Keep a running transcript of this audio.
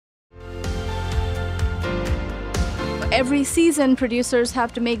Every season, producers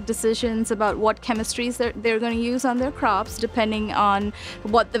have to make decisions about what chemistries they're going to use on their crops, depending on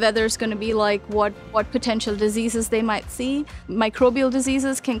what the weather is going to be like, what potential diseases they might see. Microbial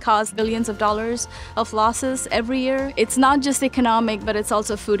diseases can cause billions of dollars of losses every year. It's not just economic, but it's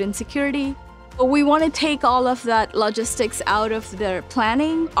also food insecurity. But we want to take all of that logistics out of their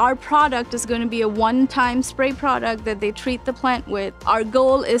planning. Our product is going to be a one-time spray product that they treat the plant with. Our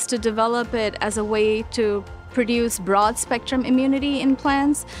goal is to develop it as a way to produce broad spectrum immunity in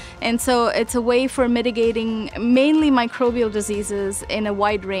plants, and so it's a way for mitigating mainly microbial diseases in a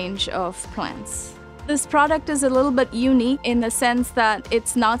wide range of plants. This product is a little bit unique in the sense that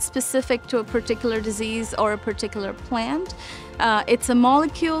it's not specific to a particular disease or a particular plant. It's a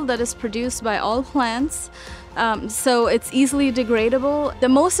molecule that is produced by all plants, so it's easily degradable. The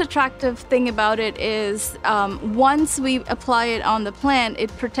most attractive thing about it is once we apply it on the plant, it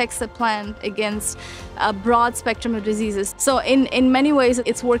protects the plant against a broad spectrum of diseases. So in many ways,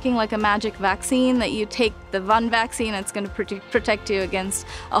 it's working like a magic vaccine, that you take the one vaccine, it's going to protect you against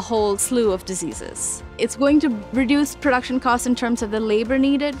a whole slew of diseases. It's going to reduce production costs in terms of the labor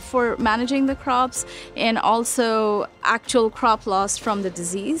needed for managing the crops and also actual crop loss from the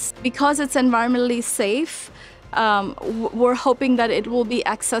disease. Because it's environmentally safe, we're hoping that it will be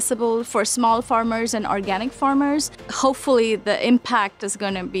accessible for small farmers and organic farmers. Hopefully the impact is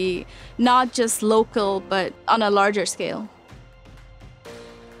going to be not just local, but on a larger scale.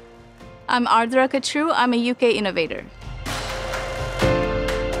 I'm Aardra Kachroo. I'm a UK innovator.